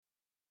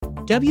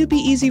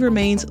WBEZ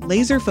remains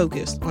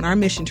laser-focused on our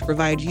mission to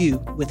provide you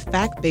with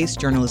fact-based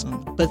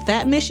journalism. But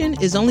that mission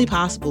is only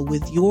possible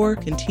with your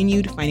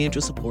continued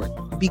financial support.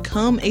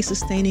 Become a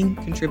sustaining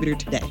contributor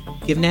today.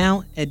 Give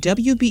now at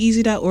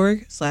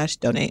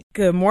WBEZ.org/donate.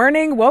 Good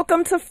morning.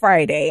 Welcome to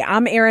Friday.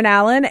 I'm Erin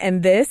Allen,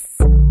 and this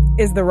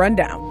is The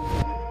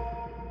Rundown.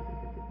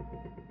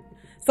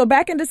 So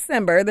back in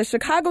December, the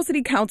Chicago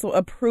City Council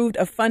approved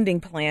a funding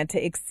plan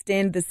to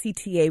extend the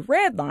CTA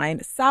Red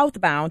Line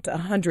southbound to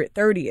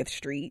 130th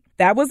Street.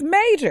 That was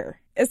major,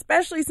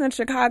 especially since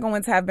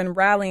Chicagoans have been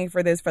rallying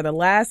for this for the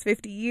last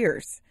 50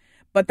 years.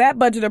 But that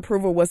budget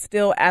approval was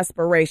still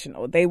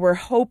aspirational. They were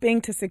hoping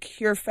to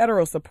secure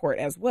federal support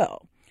as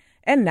well.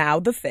 And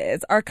now the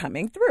feds are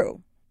coming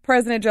through.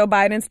 President Joe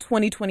Biden's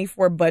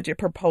 2024 budget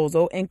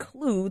proposal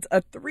includes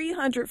a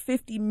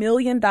 $350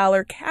 million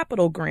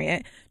capital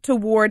grant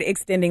toward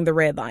extending the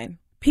Red Line.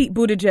 Pete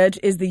Buttigieg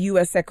is the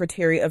U.S.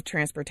 Secretary of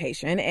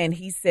Transportation, and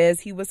he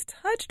says he was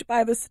touched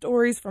by the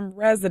stories from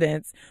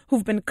residents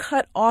who've been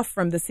cut off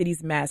from the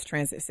city's mass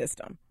transit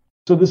system.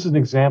 So this is an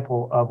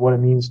example of what it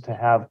means to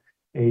have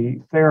a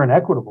fair and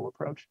equitable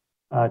approach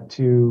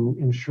to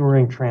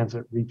ensuring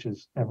transit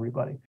reaches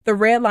everybody. The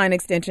Red Line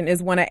extension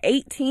is one of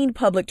 18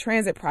 public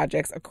transit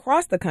projects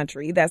across the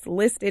country that's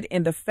listed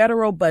in the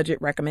federal budget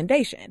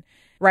recommendation.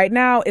 Right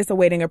now, it's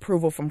awaiting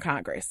approval from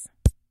Congress.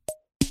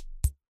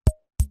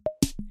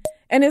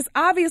 And it's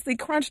obviously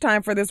crunch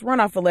time for this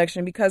runoff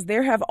election because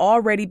there have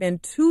already been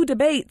 2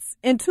 debates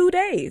in 2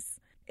 days.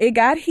 It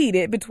got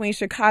heated between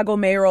Chicago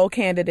mayoral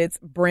candidates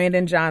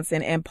Brandon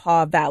Johnson and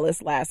Paul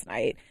Vallas last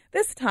night,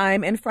 this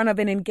time in front of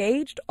an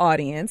engaged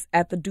audience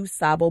at the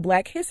DuSable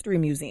Black History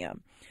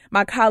Museum.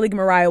 My colleague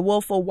Mariah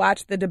Woelfel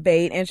watched the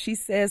debate, and she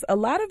says a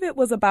lot of it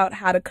was about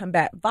how to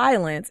combat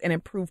violence and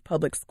improve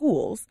public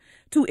schools,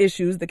 2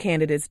 issues the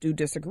candidates do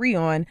disagree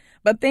on.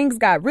 But things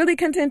got really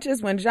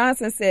contentious when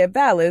Johnson said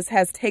Vallas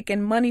has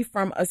taken money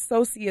from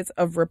associates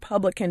of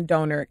Republican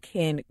donor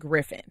Ken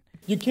Griffin.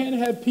 You can't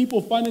have people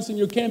financing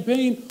your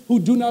campaign who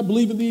do not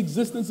believe in the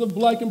existence of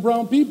black and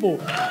brown people.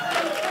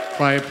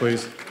 Quiet,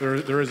 please.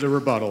 There is a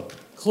rebuttal.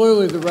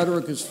 Clearly, the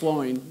rhetoric is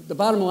flowing. The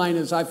bottom line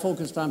is I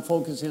focused on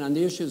focusing on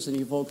the issues, and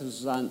he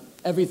focuses on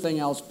everything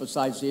else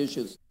besides the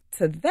issues.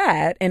 To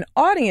that, an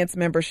audience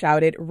member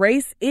shouted,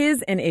 "Race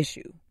is an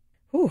issue."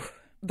 Whew.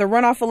 The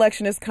runoff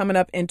election is coming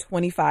up in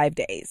 25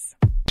 days.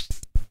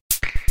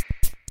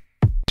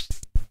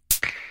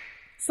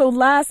 So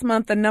last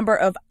month, the number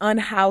of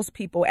unhoused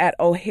people at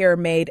O'Hare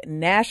made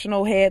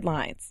national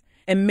headlines,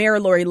 and Mayor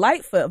Lori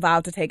Lightfoot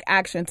vowed to take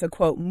action to,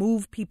 quote,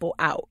 move people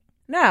out.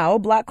 Now,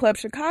 Block Club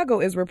Chicago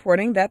is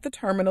reporting that the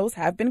terminals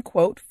have been,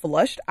 quote,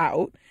 flushed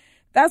out.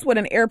 That's what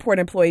an airport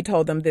employee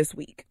told them this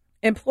week.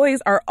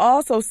 Employees are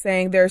also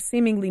saying there are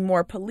seemingly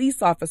more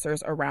police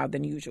officers around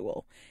than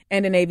usual.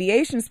 And an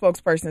aviation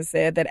spokesperson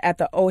said that at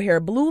the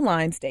O'Hare Blue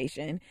Line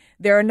station,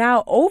 there are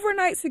now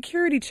overnight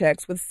security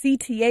checks with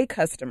CTA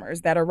customers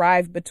that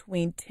arrive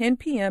between 10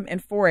 p.m.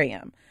 and 4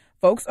 a.m.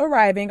 Folks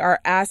arriving are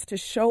asked to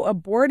show a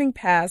boarding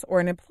pass or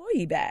an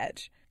employee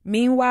badge.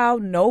 Meanwhile,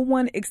 no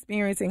one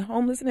experiencing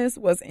homelessness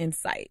was in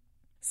sight.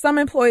 Some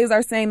employees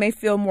are saying they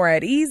feel more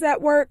at ease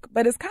at work,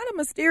 but it's kind of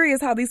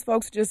mysterious how these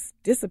folks just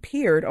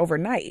disappeared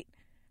overnight.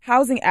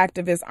 Housing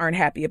activists aren't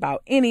happy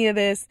about any of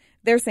this.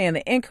 They're saying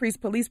the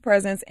increased police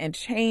presence and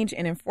change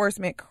in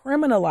enforcement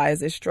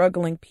criminalizes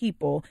struggling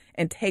people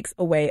and takes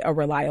away a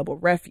reliable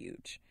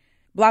refuge.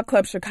 Block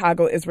Club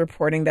Chicago is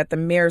reporting that the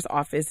mayor's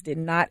office did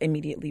not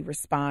immediately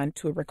respond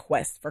to a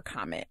request for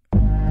comment.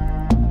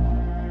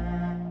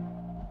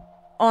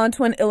 On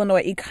to an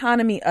Illinois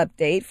economy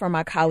update from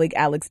my colleague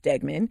Alex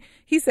Degman.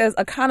 He says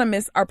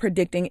economists are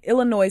predicting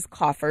Illinois'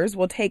 coffers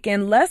will take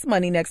in less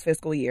money next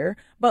fiscal year,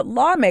 but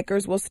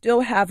lawmakers will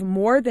still have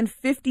more than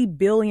 $50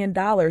 billion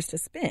to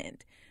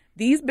spend.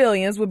 These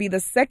billions will be the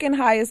second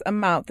highest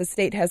amount the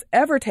state has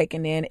ever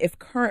taken in if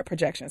current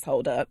projections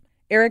hold up.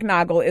 Eric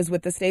Nagel is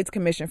with the state's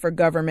Commission for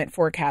Government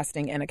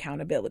Forecasting and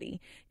Accountability.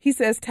 He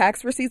says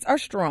tax receipts are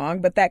strong,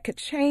 but that could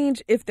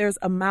change if there's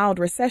a mild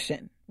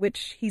recession,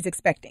 which he's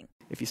expecting.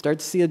 If you start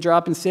to see a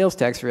drop in sales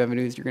tax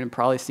revenues, you're going to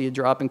probably see a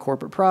drop in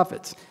corporate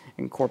profits.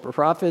 And corporate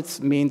profits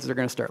means they're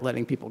going to start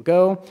letting people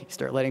go. You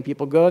start letting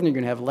people go, and you're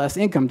going to have less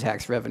income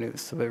tax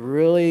revenues. So it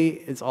really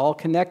is all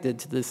connected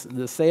to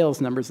the sales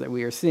numbers that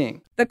we are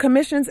seeing. The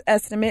commission's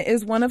estimate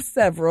is one of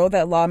several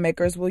that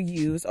lawmakers will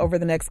use over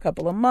the next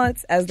couple of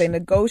months as they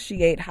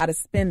negotiate how to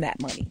spend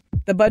that money.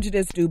 The budget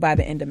is due by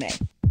the end of May.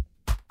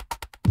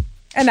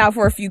 And now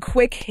for a few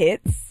quick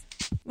hits.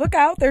 Look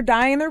out, they're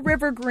dyeing the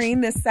river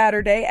green this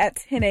Saturday at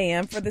 10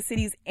 a.m. for the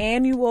city's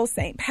annual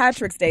St.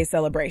 Patrick's Day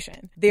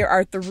celebration. There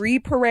are 3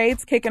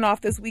 parades kicking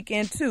off this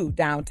weekend, too,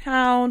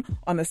 downtown,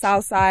 on the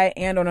south side,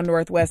 and on the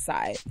northwest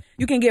side.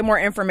 You can get more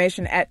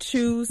information at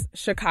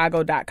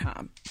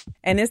choosechicago.com.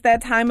 And it's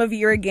that time of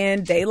year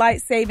again.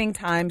 Daylight saving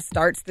time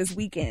starts this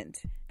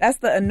weekend. That's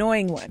the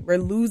annoying one. We're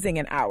losing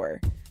an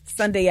hour.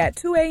 Sunday at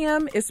 2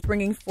 a.m. is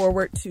springing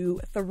forward to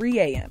 3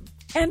 a.m.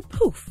 And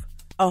poof,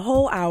 a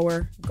whole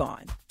hour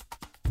gone.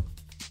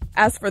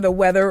 As for the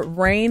weather,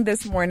 rain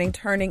this morning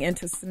turning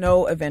into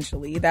snow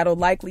eventually. That'll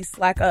likely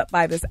slack up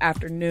by this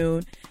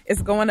afternoon.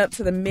 It's going up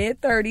to the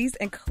mid-30s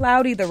and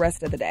cloudy the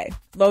rest of the day.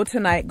 Low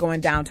tonight going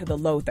down to the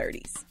low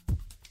 30s.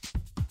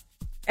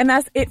 And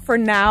that's it for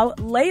now.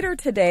 Later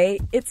today,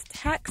 it's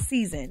tax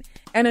season,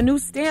 and a new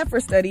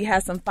Stanford study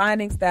has some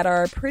findings that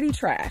are pretty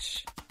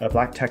trash.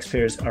 Black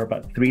taxpayers are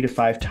about 3 to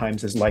 5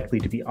 times as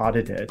likely to be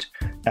audited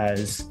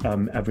as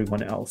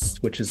everyone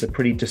else, which is a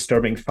pretty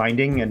disturbing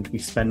finding. And we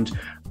spend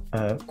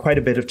quite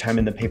a bit of time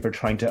in the paper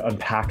trying to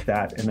unpack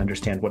that and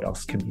understand what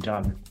else can be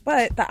done.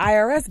 But the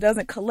IRS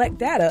doesn't collect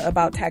data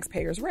about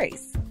taxpayers'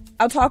 race.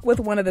 I'll talk with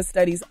one of the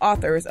study's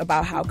authors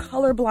about how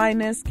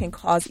colorblindness can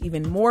cause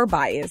even more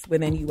bias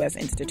within U.S.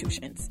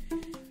 institutions.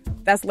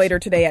 That's later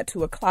today at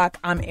 2 o'clock.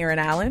 I'm Erin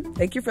Allen.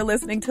 Thank you for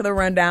listening to The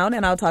Rundown,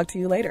 and I'll talk to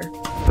you later.